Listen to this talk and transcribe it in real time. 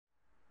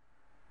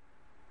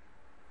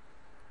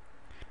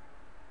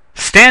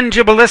Stan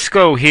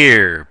Gibilisco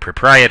here,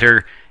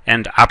 proprietor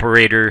and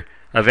operator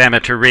of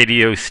amateur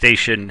radio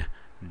station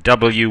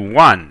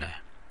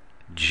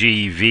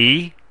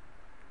W1GV.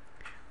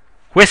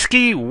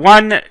 Whiskey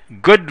 1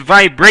 Good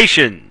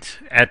Vibrations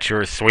at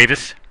your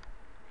service.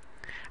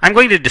 I'm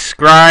going to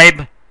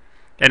describe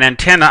an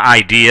antenna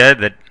idea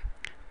that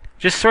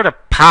just sort of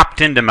popped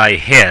into my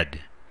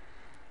head.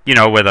 You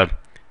know, with a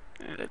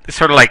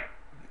sort of like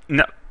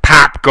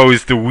pop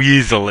goes the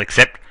weasel,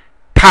 except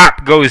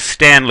pop goes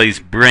Stanley's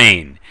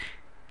brain.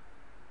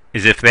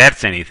 As if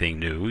that's anything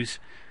news.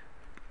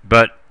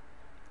 But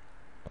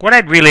what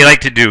I'd really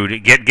like to do to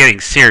getting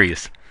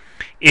serious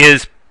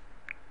is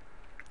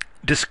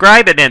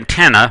describe an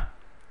antenna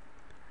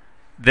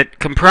that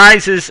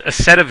comprises a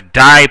set of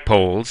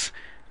dipoles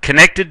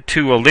connected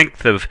to a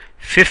length of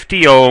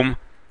 50 ohm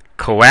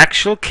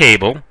coaxial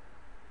cable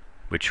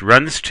which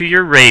runs to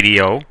your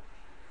radio.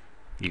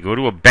 You go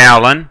to a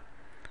balun,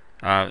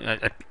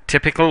 a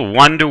typical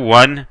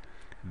 1-to-1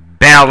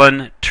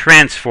 balun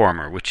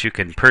transformer, which you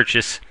can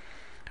purchase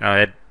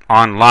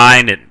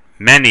online at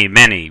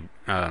many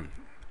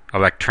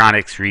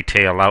electronics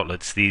retail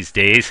outlets these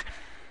days.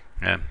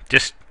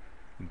 Just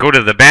go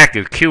to the back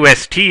of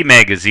QST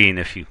magazine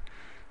if you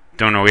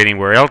don't know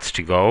anywhere else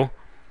to go.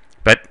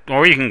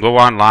 Or you can go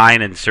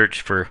online and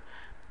search for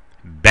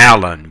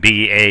balun,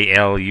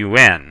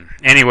 B-A-L-U-N.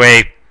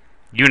 Anyway,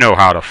 you know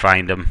how to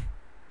find them,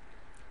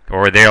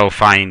 or they'll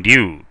find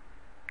you.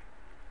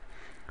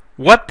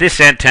 What this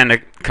antenna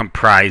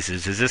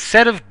comprises is a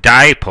set of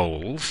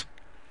dipoles,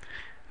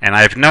 and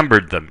I've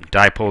numbered them.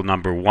 Dipole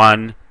number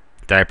 1,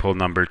 dipole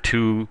number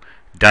 2,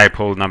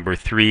 dipole number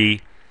 3.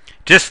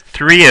 Just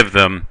 3 of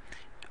them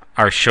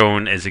are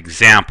shown as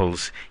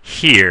examples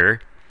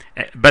here,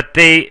 but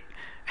they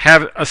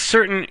have a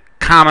certain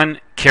common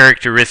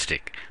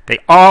characteristic. They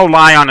all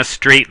lie on a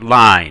straight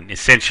line.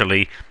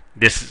 Essentially,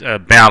 this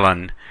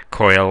balun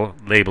coil,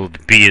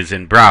 labeled B as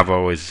in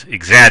Bravo, is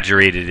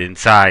exaggerated in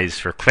size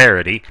for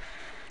clarity.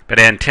 But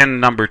antenna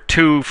number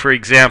 2, for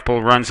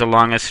example, runs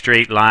along a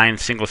straight line,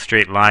 single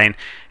straight line.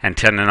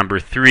 Antenna number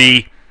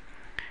 3.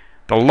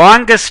 The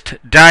longest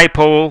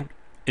dipole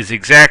is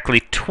exactly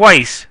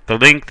twice the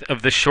length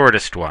of the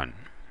shortest one.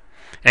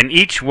 And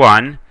each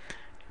one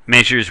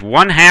measures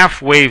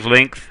 1/2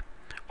 wavelength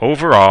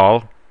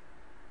overall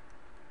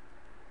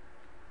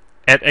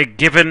at a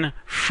given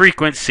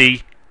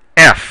frequency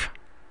F.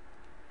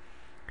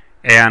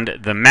 And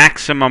the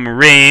maximum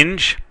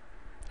range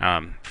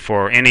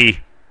for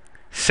any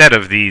set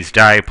of these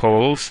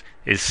dipoles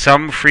is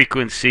some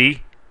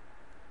frequency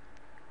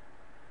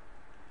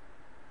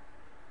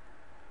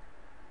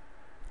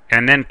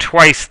and then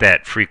twice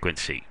that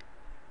frequency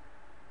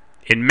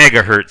in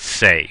megahertz,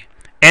 say.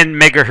 N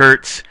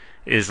megahertz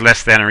is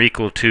less than or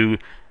equal to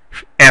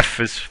F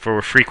is for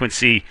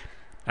frequency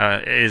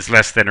is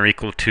less than or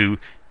equal to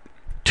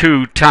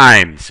 2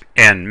 times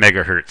n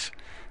megahertz.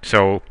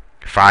 So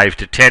 5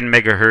 to 10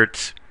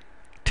 megahertz,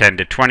 10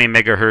 to 20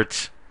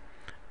 megahertz.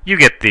 You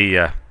get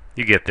the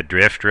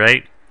drift,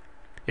 right?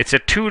 It's a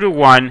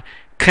 2-to-1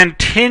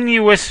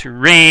 continuous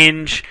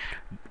range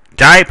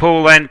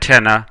dipole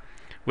antenna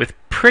with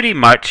pretty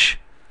much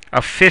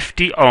a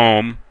 50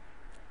 ohm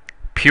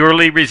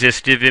purely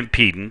resistive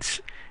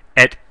impedance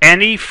at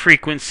any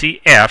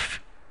frequency F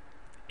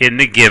in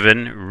the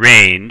given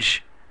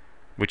range,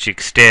 which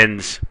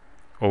extends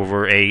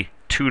over a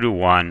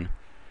 2-to-1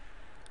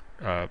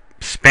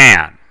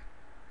 span.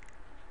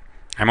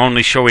 I'm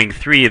only showing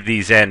 3 of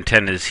these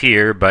antennas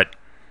here, but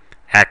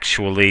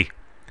actually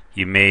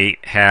you may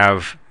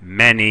have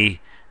many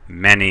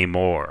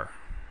more.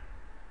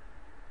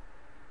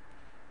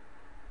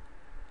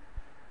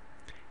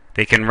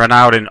 They can run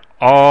out in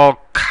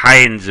all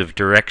kinds of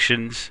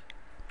directions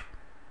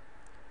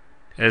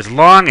as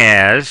long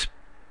as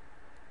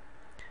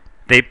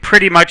they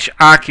pretty much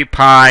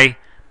occupy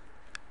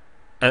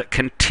a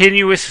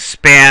continuous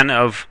span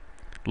of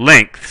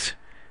lengths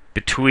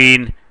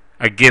between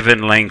a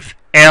given length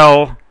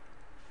L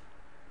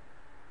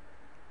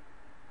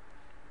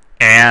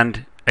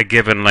and a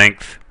given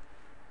length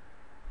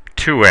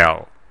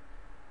 2L.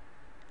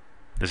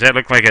 Does that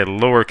look like a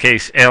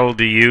lowercase l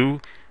to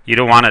you? You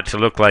don't want it to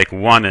look like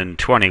 1 and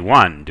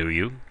 21, do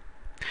you?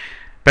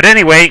 But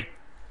anyway,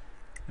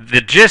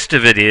 the gist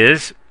of it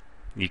is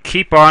you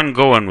keep on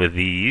going with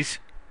these.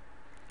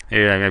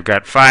 Here, I've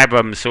got 5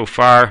 of them so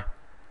far.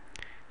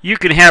 You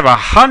can have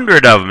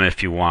 100 of them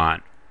if you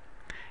want.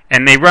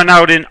 And they run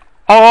out in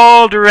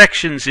all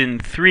directions in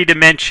 3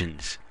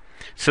 dimensions.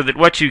 So that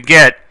what you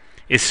get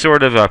is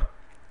sort of a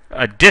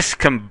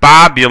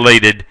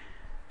discombobulated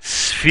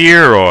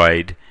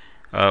spheroid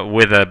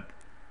with a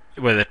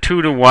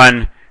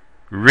 2-to-1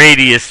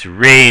 radius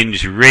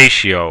range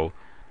ratio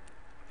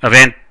of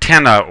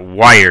antenna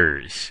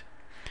wires.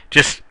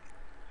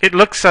 It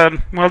looks,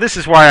 well, this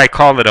is why I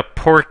call it a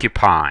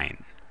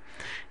porcupine.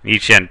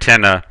 Each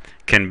antenna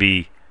can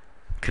be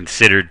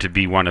considered to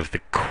be one of the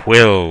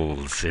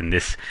quills in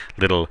this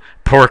little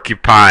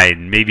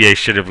porcupine. Maybe I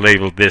should have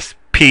labeled this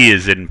P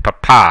as in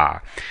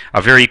papa.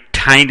 A very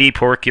tiny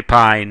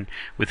porcupine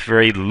with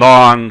very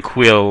long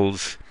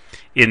quills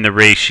in the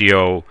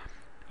ratio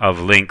of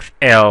length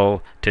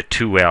L to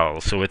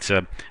 2L. So it's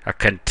a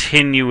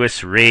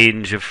continuous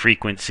range of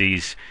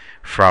frequencies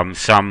from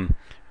some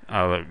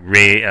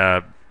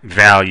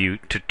value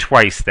to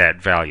twice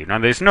that value. Now,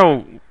 there's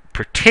no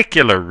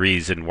particular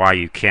reason why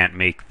you can't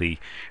make the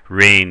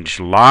range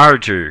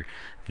larger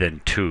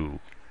than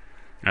 2.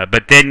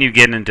 But then you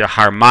get into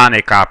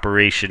harmonic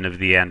operation of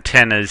the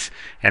antennas,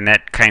 and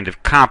that kind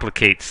of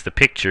complicates the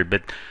picture,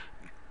 but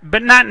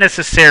not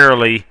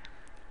necessarily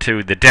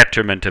to the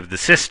detriment of the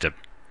system.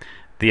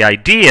 The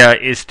idea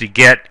is to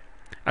get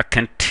a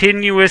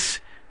continuous,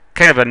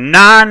 kind of a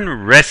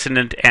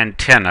non-resonant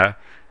antenna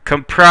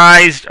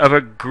comprised of a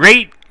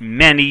great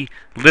many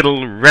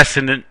little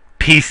resonant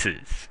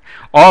pieces,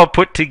 all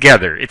put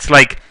together. It's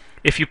like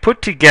if you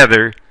put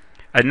together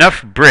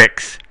enough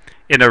bricks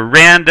in a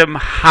random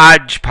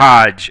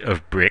hodgepodge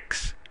of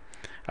bricks,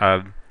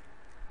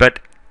 but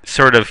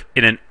sort of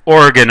in an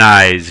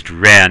organized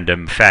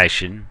random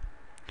fashion,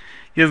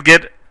 you'll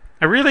get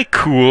a really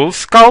cool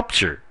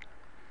sculpture.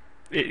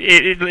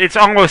 It's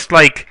almost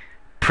like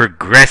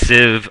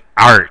progressive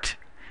art,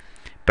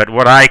 but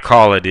what I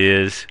call it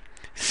is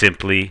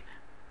simply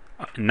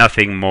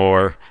nothing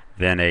more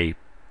than a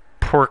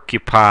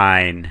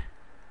porcupine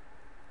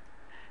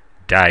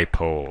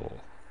dipole.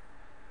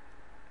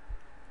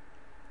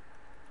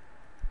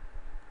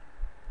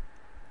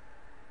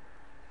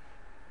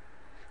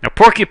 Now,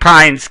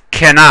 porcupines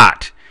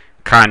cannot,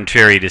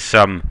 contrary to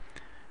some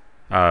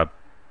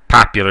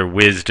popular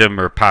wisdom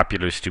or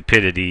popular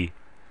stupidity,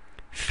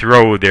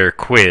 throw their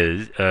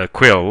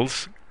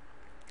quills,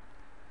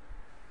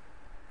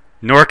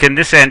 nor can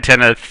this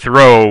antenna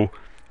throw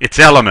its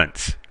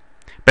elements.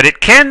 But it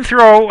can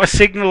throw a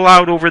signal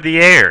out over the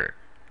air.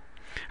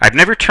 I've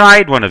never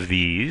tried one of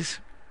these,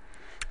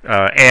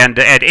 and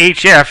at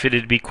HF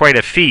it'd be quite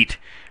a feat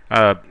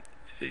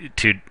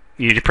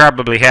you'd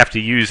probably have to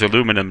use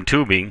aluminum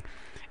tubing,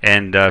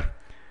 and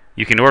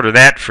you can order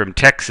that from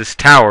Texas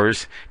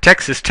Towers.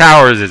 Texas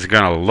Towers is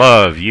going to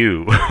love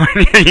you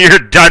when you're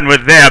done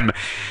with them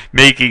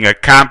making a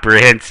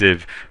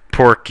comprehensive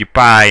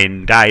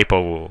porcupine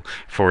dipole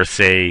for,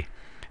 say,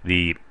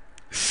 the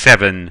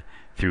 7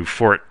 through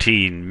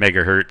 14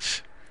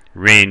 megahertz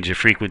range of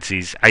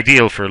frequencies,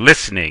 ideal for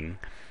listening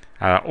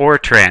or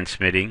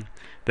transmitting.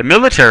 The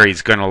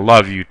military's going to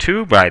love you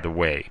too, by the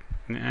way,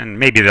 and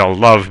maybe they'll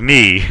love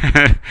me.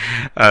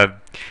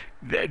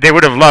 They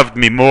would have loved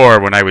me more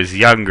when I was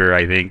younger,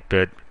 I think,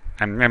 but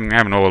I'm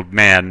an old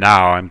man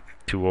now. I'm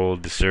too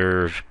old to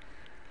serve.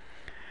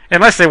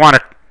 Unless they want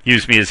to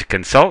use me as a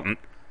consultant.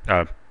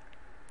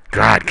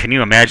 God, can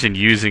you imagine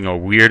using a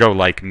weirdo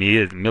like me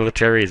in the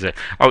military as a...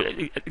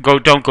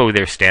 don't go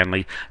there,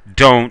 Stanley.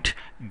 Don't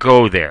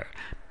go there.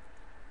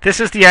 This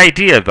is the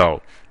idea,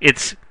 though.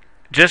 It's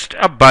just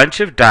a bunch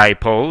of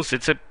dipoles.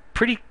 It's a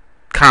pretty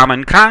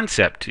common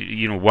concept.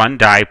 One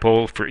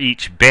dipole for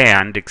each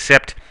band,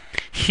 except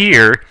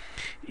here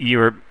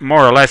you're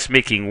more or less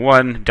making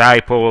one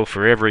dipole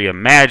for every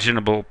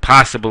imaginable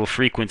possible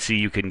frequency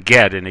you can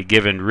get in a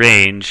given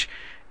range,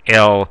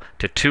 L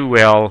to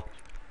 2L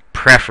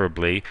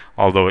preferably,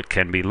 although it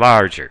can be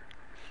larger.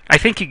 I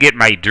think you get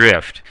my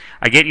drift.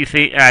 I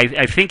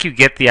think you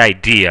get the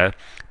idea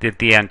that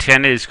the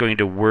antenna is going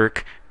to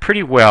work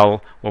pretty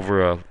well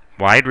over a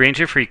wide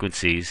range of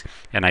frequencies,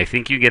 and I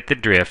think you get the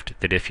drift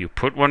that if you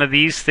put one of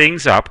these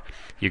things up,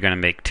 you're going to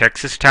make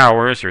Texas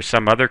Towers or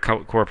some other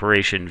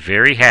corporation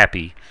very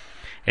happy,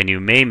 and you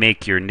may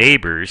make your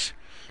neighbors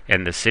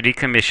and the city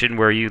commission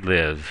where you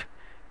live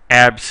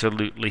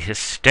absolutely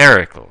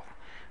hysterical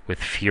with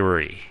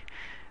fury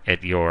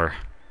at your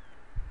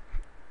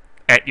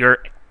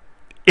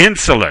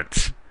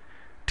insolence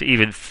to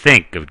even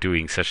think of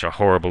doing such a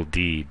horrible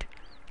deed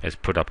as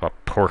put up a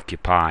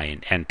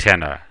porcupine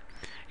antenna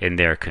in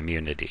their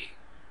community.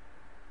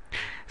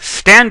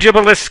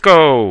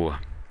 Stangibilisco,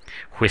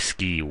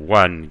 Whiskey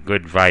 1,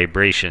 good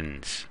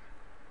vibrations.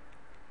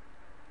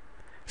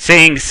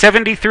 Saying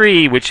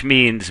 73, which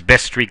means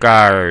best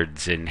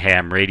regards in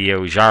ham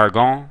radio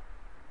jargon,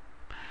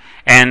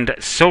 and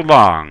so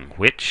long,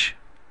 which,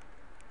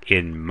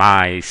 in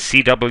my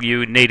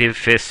CW native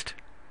fist,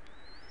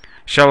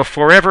 shall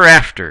forever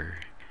after,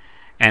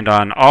 and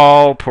on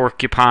all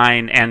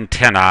porcupine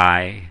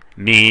antennae,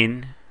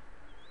 mean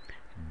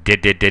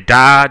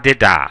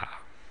da-da-da-da-da-da.